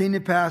 So it came to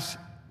pass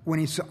when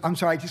he saw,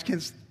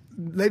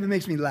 Laban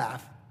makes me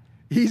laugh.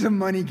 He's a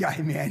money guy,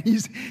 man.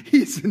 He's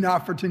an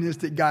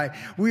opportunistic guy.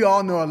 We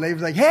all know a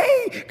Laban's like,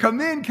 hey, come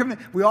in.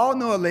 We all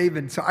know a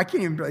Laban. So I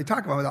can't even really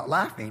talk about it without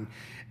laughing.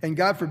 And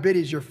God forbid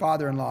he's your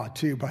father-in-law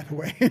too, by the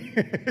way,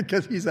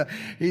 because he's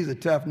a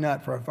tough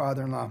nut for a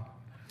father-in-law.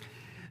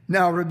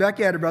 Now,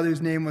 Rebekah had a brother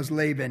whose name was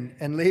Laban,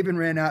 and Laban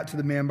ran out to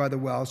the man by the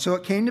well. So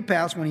it came to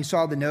pass when he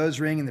saw the nose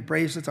ring and the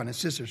bracelets on his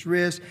sister's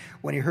wrist,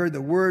 when he heard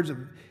the words of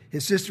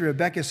his sister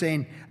Rebekah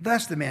saying,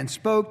 thus the man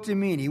spoke to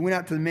me. And he went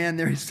out to the man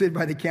there. He stood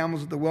by the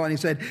camels at the well. And he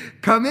said,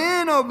 come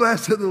in, O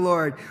blessed of the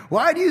Lord.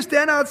 Why do you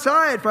stand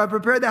outside? For I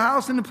prepared the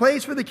house and the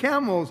place for the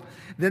camels.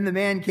 Then the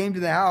man came to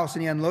the house,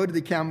 and he unloaded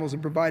the camels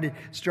and provided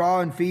straw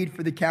and feed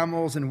for the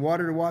camels and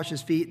water to wash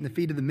his feet and the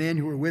feet of the men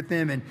who were with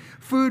him. And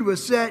food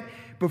was set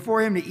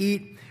before him to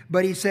eat.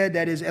 But he said,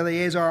 that is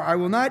Eleazar, I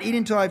will not eat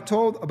until I've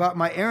told about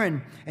my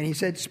errand. And he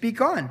said,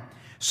 speak on.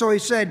 So he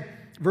said,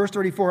 verse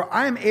 34,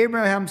 I am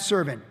Abraham's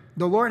servant.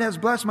 The Lord has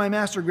blessed my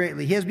master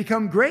greatly. He has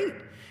become great.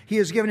 He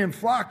has given him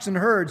flocks and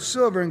herds,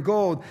 silver and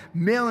gold,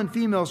 male and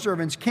female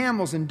servants,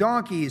 camels and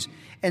donkeys.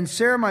 And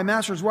Sarah, my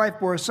master's wife,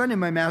 bore a son to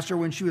my master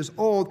when she was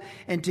old,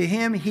 and to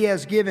him he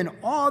has given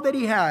all that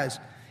he has.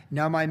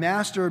 Now my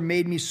master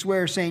made me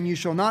swear, saying, you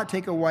shall not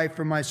take a wife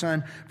from my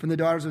son from the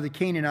daughters of the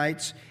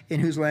Canaanites in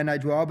whose land I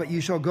dwell, but you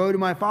shall go to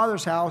my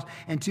father's house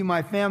and to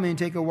my family and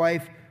take a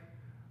wife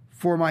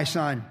for my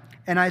son.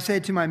 And I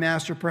said to my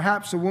master,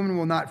 perhaps the woman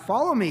will not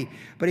follow me.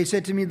 But he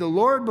said to me, the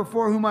Lord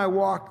before whom I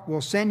walk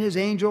will send his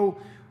angel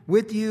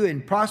with you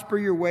and prosper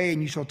your way,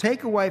 and you shall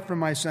take a wife from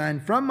my son,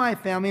 from my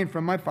family, and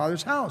from my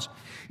father's house.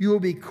 You will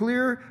be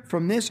clear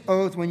from this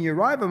oath when you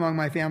arrive among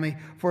my family,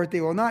 for if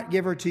they will not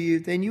give her to you,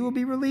 then you will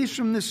be released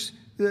from this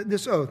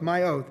oath,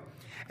 my oath.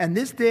 And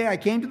this day I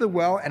came to the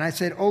well, and I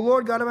said, O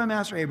Lord God of my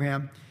master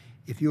Abraham,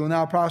 if you will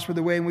now prosper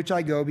the way in which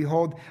I go,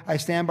 behold, I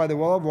stand by the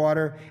well of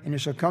water, and it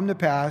shall come to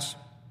pass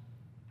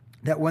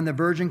that when the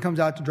virgin comes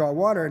out to draw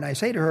water, and I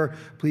say to her,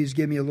 please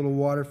give me a little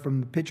water from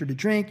the pitcher to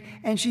drink,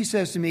 and she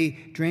says to me,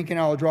 drink and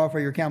I will draw for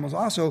your camels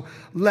also,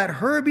 let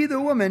her be the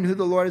woman who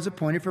the Lord has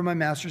appointed for my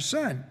master's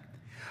son.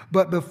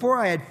 But before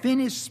I had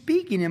finished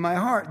speaking in my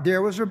heart,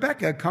 there was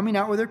Rebekah coming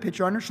out with her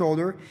pitcher on her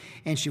shoulder,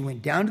 and she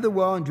went down to the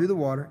well and drew the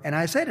water, and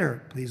I said to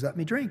her, please let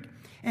me drink.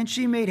 And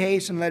she made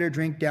haste and let her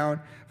drink down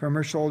from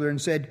her shoulder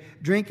and said,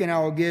 drink and I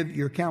will give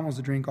your camels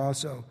a drink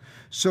also.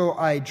 So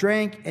I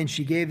drank, and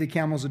she gave the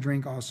camels a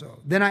drink also.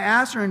 Then I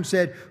asked her and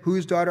said,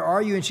 whose daughter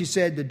are you? And she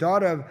said, the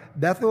daughter of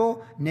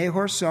Bethuel,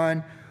 Nahor's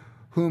son,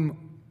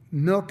 whom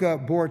Milcah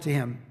bore to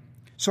him.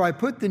 So I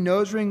put the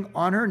nose ring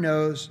on her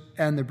nose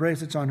and the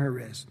bracelets on her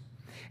wrist.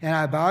 And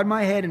I bowed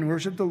my head and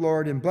worshiped the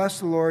Lord and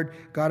blessed the Lord,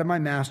 God of my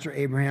master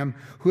Abraham,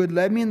 who had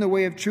led me in the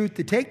way of truth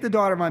to take the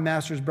daughter of my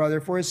master's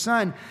brother for his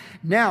son.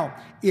 Now,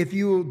 if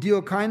you will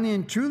deal kindly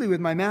and truly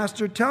with my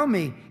master, tell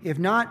me. If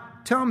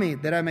not, tell me,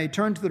 that I may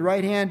turn to the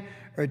right hand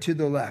or to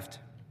the left.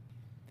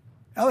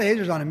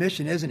 Eleazar's on a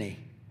mission, isn't he?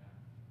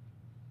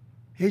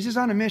 He's just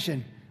on a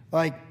mission.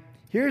 Like,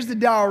 here's the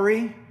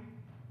dowry.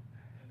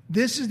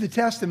 This is the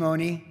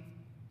testimony.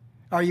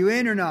 Are you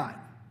in or not?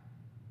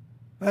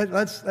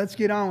 Let's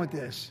get on with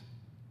this.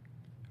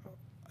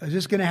 Is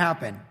this going to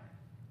happen?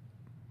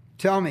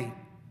 Tell me.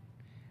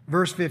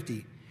 Verse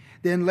 50.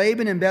 Then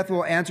Laban and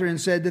Bethuel answered and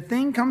said, the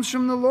thing comes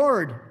from the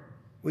Lord.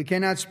 We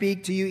cannot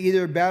speak to you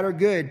either bad or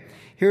good.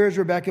 Here is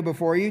Rebekah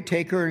before you.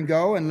 Take her and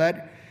go, and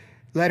let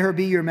her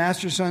be your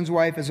master's son's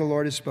wife, as the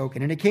Lord has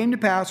spoken. And it came to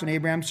pass when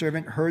Abraham's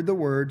servant heard the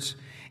words,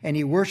 and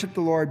he worshipped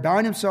the Lord,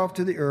 bowing himself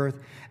to the earth.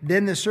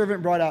 Then the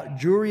servant brought out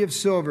jewelry of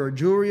silver,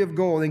 jewelry of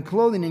gold, and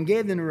clothing, and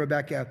gave them to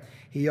Rebekah.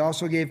 He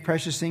also gave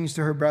precious things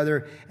to her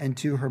brother and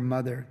to her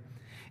mother.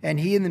 And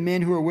he and the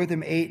men who were with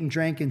him ate and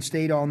drank and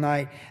stayed all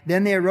night.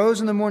 Then they arose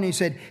in the morning and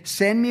said,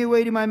 send me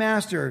away to my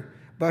master.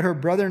 But her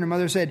brother and her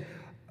mother said,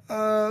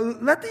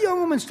 let the young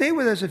woman stay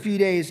with us a few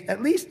days,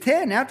 at least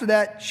 10. After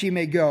that, she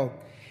may go.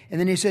 And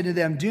then he said to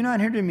them, do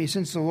not hinder me,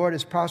 since the Lord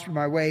has prospered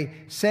my way.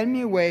 Send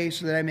me away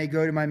so that I may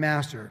go to my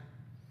master.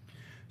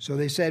 So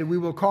they said, we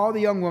will call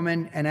the young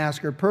woman and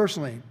ask her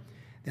personally.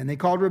 Then they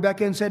called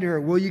Rebekah and said to her,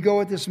 will you go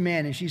with this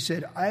man? And she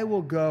said, I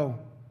will go.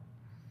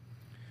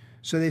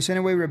 So they sent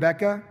away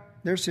Rebekah,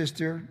 their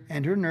sister,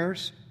 and her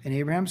nurse, and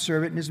Abraham's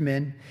servant and his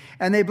men.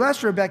 And they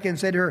blessed Rebekah and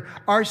said to her,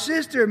 our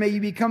sister, may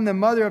you become the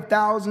mother of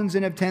thousands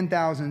and of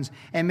 10,000s,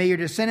 and may your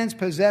descendants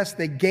possess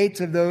the gates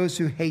of those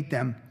who hate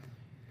them.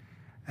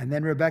 And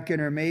then Rebekah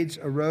and her maids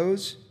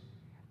arose,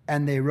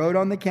 and they rode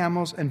on the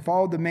camels and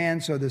followed the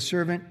man. So the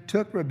servant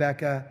took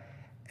Rebekah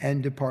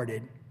and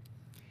departed.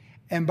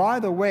 And by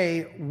the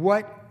way,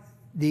 what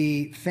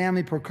the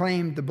family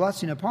proclaimed the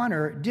blessing upon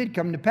her did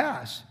come to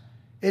pass.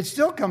 It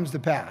still comes to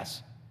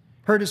pass.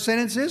 Her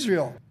descendants,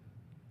 Israel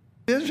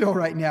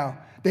right now,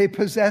 they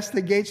possess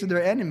the gates of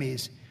their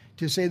enemies,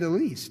 to say the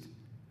least.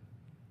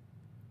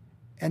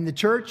 And the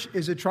church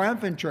is a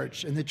triumphant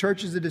church, and the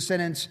church is the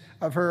descendants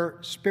of her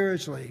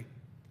spiritually.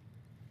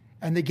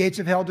 And the gates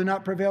of hell do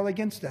not prevail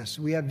against us.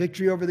 We have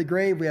victory over the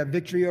grave. We have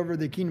victory over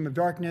the kingdom of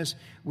darkness.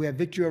 We have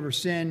victory over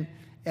sin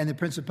and the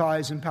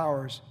principalities and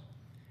powers.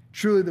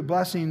 Truly, the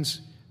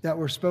blessings that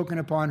were spoken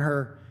upon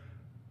her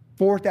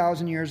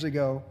 4,000 years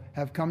ago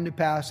have come to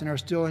pass and are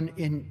still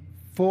in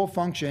full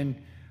function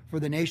for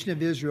the nation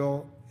of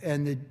Israel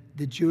and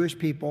the Jewish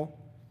people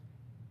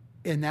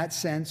in that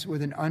sense,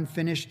 with an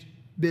unfinished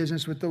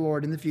business with the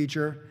Lord in the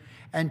future.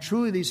 And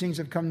truly, these things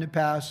have come to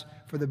pass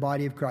for the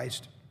body of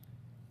Christ.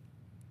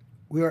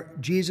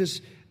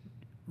 Jesus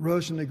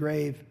rose from the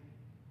grave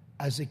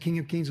as the King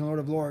of Kings and Lord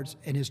of Lords,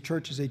 and his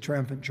church is a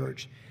triumphant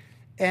church.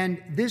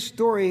 And this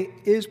story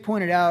is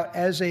pointed out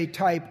as a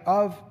type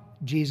of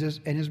Jesus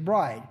and his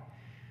bride,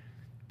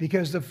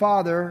 because the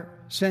Father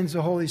sends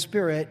the Holy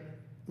Spirit,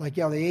 like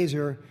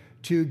Eliezer,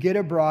 to get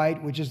a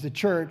bride, which is the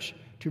church,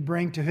 to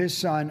bring to his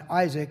son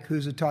Isaac,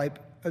 who's a type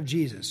of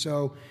Jesus.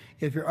 So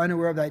if you're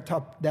unaware of that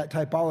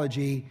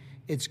typology,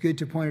 it's good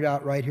to point it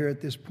out right here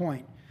at this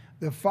point.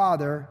 The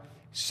Father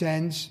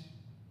sends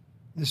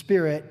the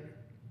Spirit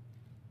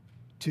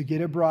to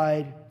get a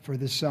bride for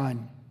the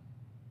Son.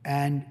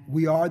 And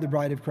we are the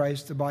bride of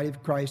Christ, the body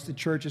of Christ. The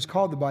church is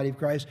called the body of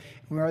Christ.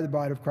 And we are the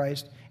bride of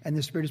Christ. And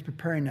the Spirit is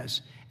preparing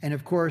us. And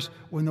of course,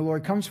 when the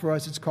Lord comes for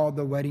us, it's called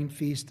the wedding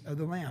feast of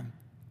the Lamb.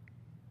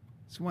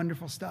 It's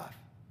wonderful stuff.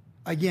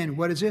 Again,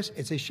 what is this?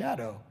 It's a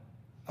shadow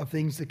of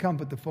things to come,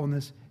 but the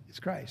fullness is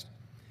Christ.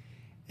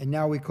 And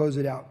now we close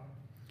it out.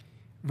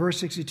 Verse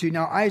 62,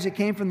 now Isaac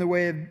came from the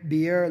way of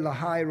Beer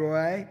Lahai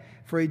Roi,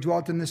 for he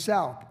dwelt in the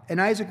south. And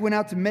Isaac went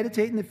out to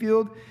meditate in the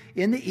field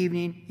in the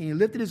evening, and he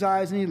lifted his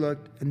eyes and he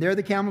looked, and there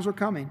the camels were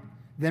coming.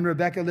 Then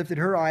Rebekah lifted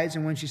her eyes,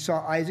 and when she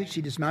saw Isaac,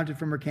 she dismounted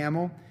from her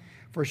camel,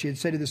 for she had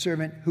said to the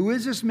servant, who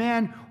is this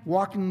man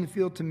walking in the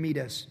field to meet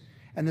us?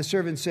 And the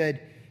servant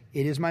said,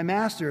 it is my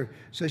master.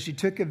 So she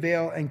took a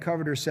veil and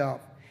covered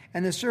herself.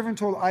 And the servant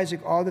told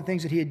Isaac all the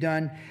things that he had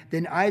done.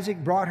 Then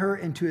Isaac brought her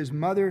into his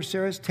mother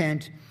Sarah's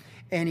tent,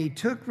 and he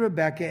took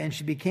Rebekah, and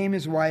she became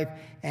his wife,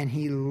 and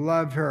he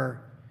loved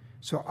her.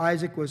 So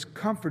Isaac was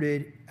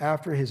comforted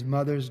after his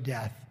mother's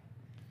death.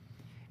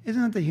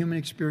 Isn't that the human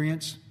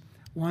experience?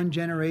 One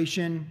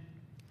generation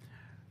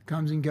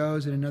comes and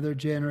goes, and another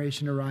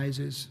generation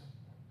arises.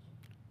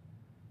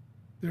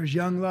 There's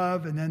young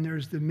love, and then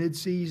there's the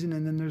mid-season,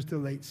 and then there's the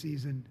late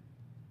season.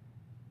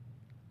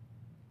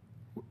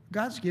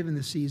 God's given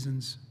the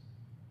seasons.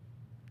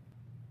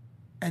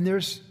 And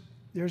there's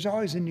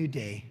always a new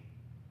day.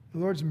 The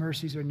Lord's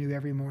mercies are new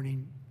every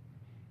morning.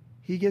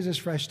 He gives us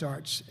fresh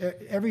starts.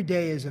 Every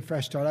day is a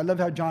fresh start. I love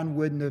how John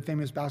Wooden, the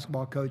famous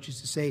basketball coach,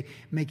 used to say,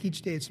 make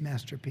each day its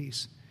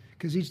masterpiece,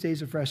 because each day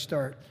is a fresh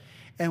start.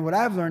 And what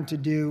I've learned to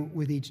do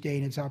with each day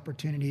and its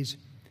opportunities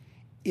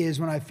is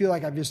when I feel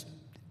like I've just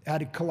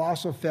had a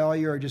colossal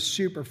failure or just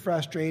super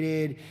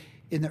frustrated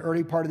in the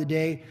early part of the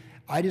day,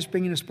 I just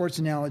bring in a sports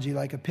analogy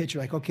like a pitcher.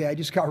 Like, okay, I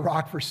just got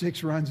rocked for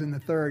 6 runs in the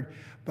third,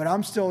 but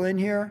I'm still in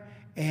here,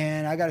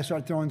 and I got to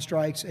start throwing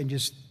strikes and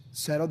just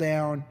settle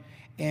down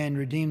and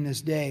redeem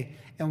this day.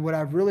 And what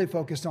I've really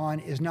focused on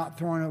is not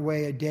throwing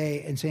away a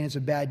day and saying it's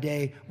a bad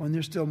day when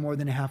there's still more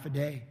than a half a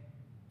day.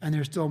 And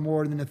there's still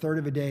more than a third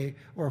of a day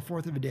or a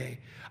fourth of a day.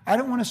 I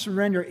don't want to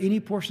surrender any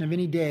portion of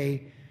any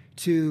day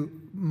to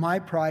my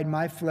pride,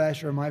 my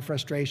flesh, or my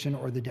frustration,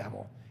 or the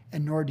devil.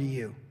 And nor do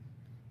you.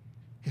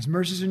 His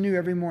mercies are new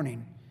every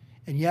morning.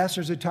 And yes,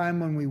 there's a time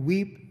when we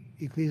weep.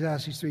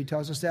 Ecclesiastes 3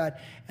 tells us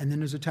that. And then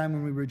there's a time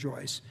when we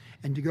rejoice.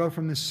 And to go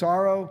from the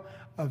sorrow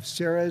of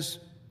Sarah's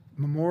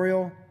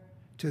memorial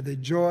to the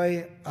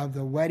joy of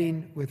the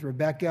wedding with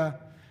Rebekah,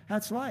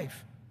 that's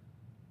life.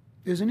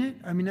 Isn't it?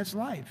 I mean, that's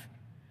life.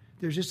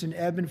 There's just an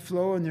ebb and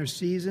flow, and there's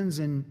seasons,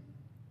 and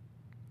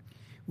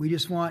we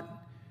just want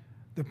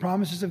the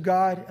promises of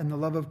God and the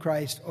love of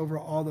Christ over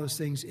all those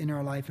things in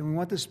our life. And we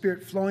want the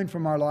Spirit flowing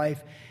from our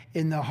life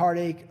in the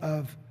heartache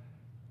of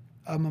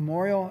a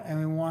memorial, and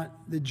we want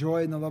the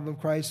joy and the love of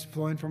Christ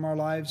flowing from our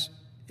lives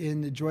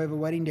in the joy of a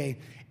wedding day.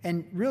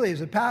 And really,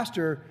 as a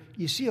pastor,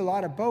 you see a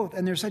lot of both,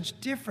 and there's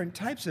such different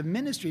types of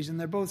ministries, and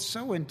they're both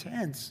so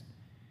intense.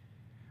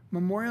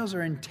 Memorials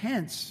are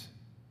intense.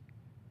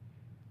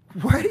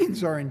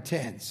 Weddings are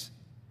intense.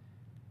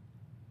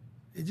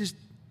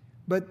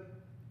 But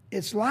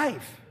it's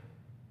life.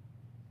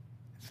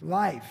 It's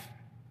life,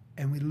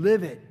 and we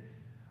live it.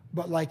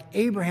 But like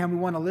Abraham, we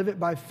want to live it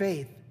by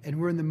faith, and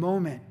we're in the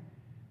moment.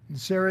 And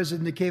Sarah's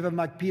in the cave of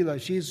Machpelah.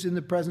 She's in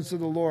the presence of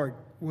the Lord.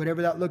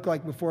 Whatever that looked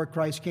like before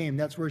Christ came,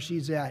 that's where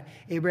she's at.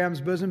 Abraham's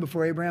bosom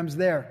before Abraham's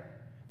there.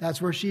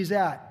 That's where she's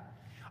at.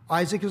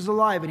 Isaac is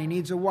alive, and he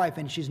needs a wife,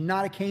 and she's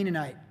not a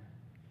Canaanite.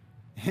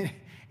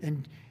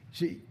 And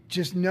she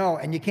just know,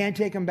 and you can't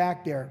take him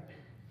back there.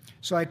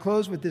 So I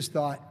close with this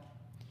thought,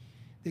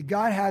 that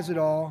God has it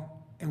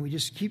all, and we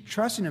just keep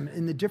trusting him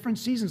in the different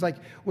seasons. Like,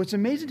 what's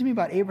amazing to me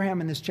about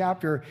Abraham in this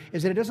chapter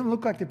is that it doesn't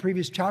look like the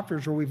previous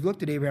chapters where we've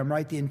looked at Abraham,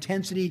 right? The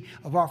intensity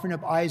of offering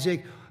up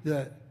Isaac,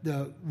 the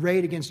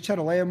raid against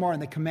Chedorlaomer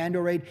and the commando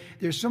raid.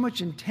 There's so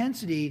much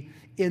intensity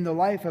in the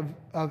life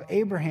of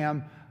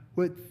Abraham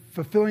with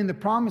fulfilling the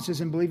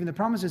promises and believing the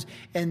promises.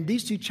 And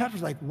these two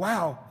chapters, like,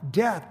 wow,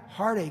 death,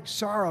 heartache,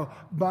 sorrow,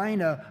 buying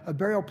a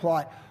burial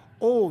plot,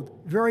 old,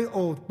 very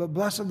old, but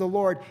blessed of the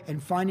Lord,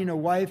 and finding a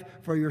wife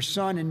for your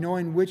son and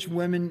knowing which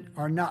women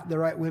are not the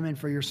right women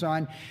for your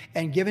son,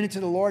 and giving it to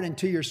the Lord and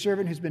to your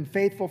servant who's been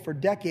faithful for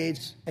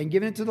decades, and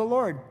giving it to the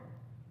Lord.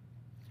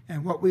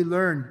 And what we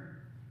learn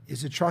is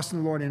to trust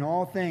in the Lord in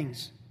all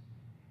things.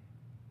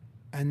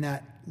 And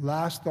that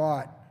last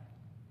thought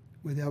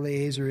with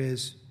Eliezer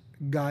is,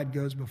 God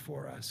goes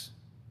before us.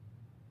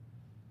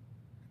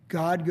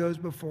 God goes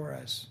before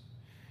us.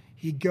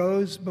 He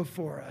goes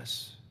before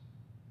us.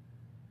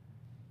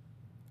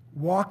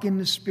 Walk in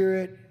the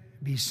Spirit,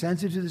 be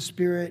sensitive to the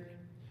Spirit,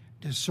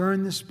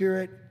 discern the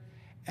Spirit,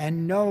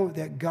 and know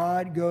that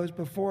God goes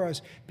before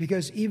us.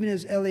 Because even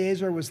as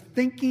Eliezer was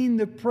thinking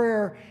the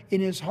prayer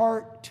in his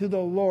heart to the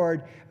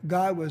Lord,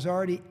 God was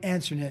already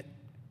answering it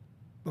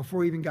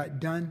before he even got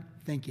done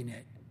thinking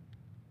it.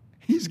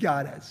 He's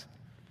got us.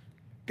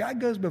 God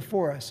goes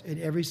before us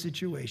in every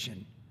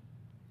situation.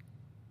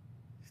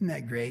 Isn't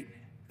that great?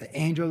 The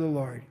angel of the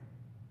Lord.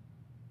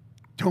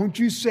 Don't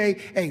you say,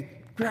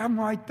 hey, grab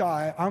my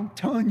thigh. I'm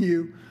telling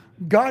you,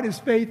 God is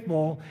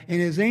faithful,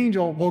 and his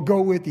angel will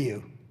go with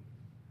you.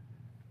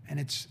 And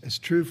it's as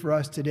true for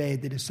us today,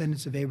 the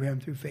descendants of Abraham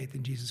through faith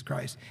in Jesus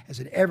Christ, as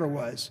it ever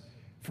was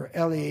for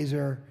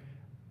Eliezer,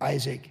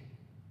 Isaac,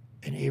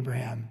 and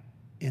Abraham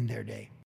in their day.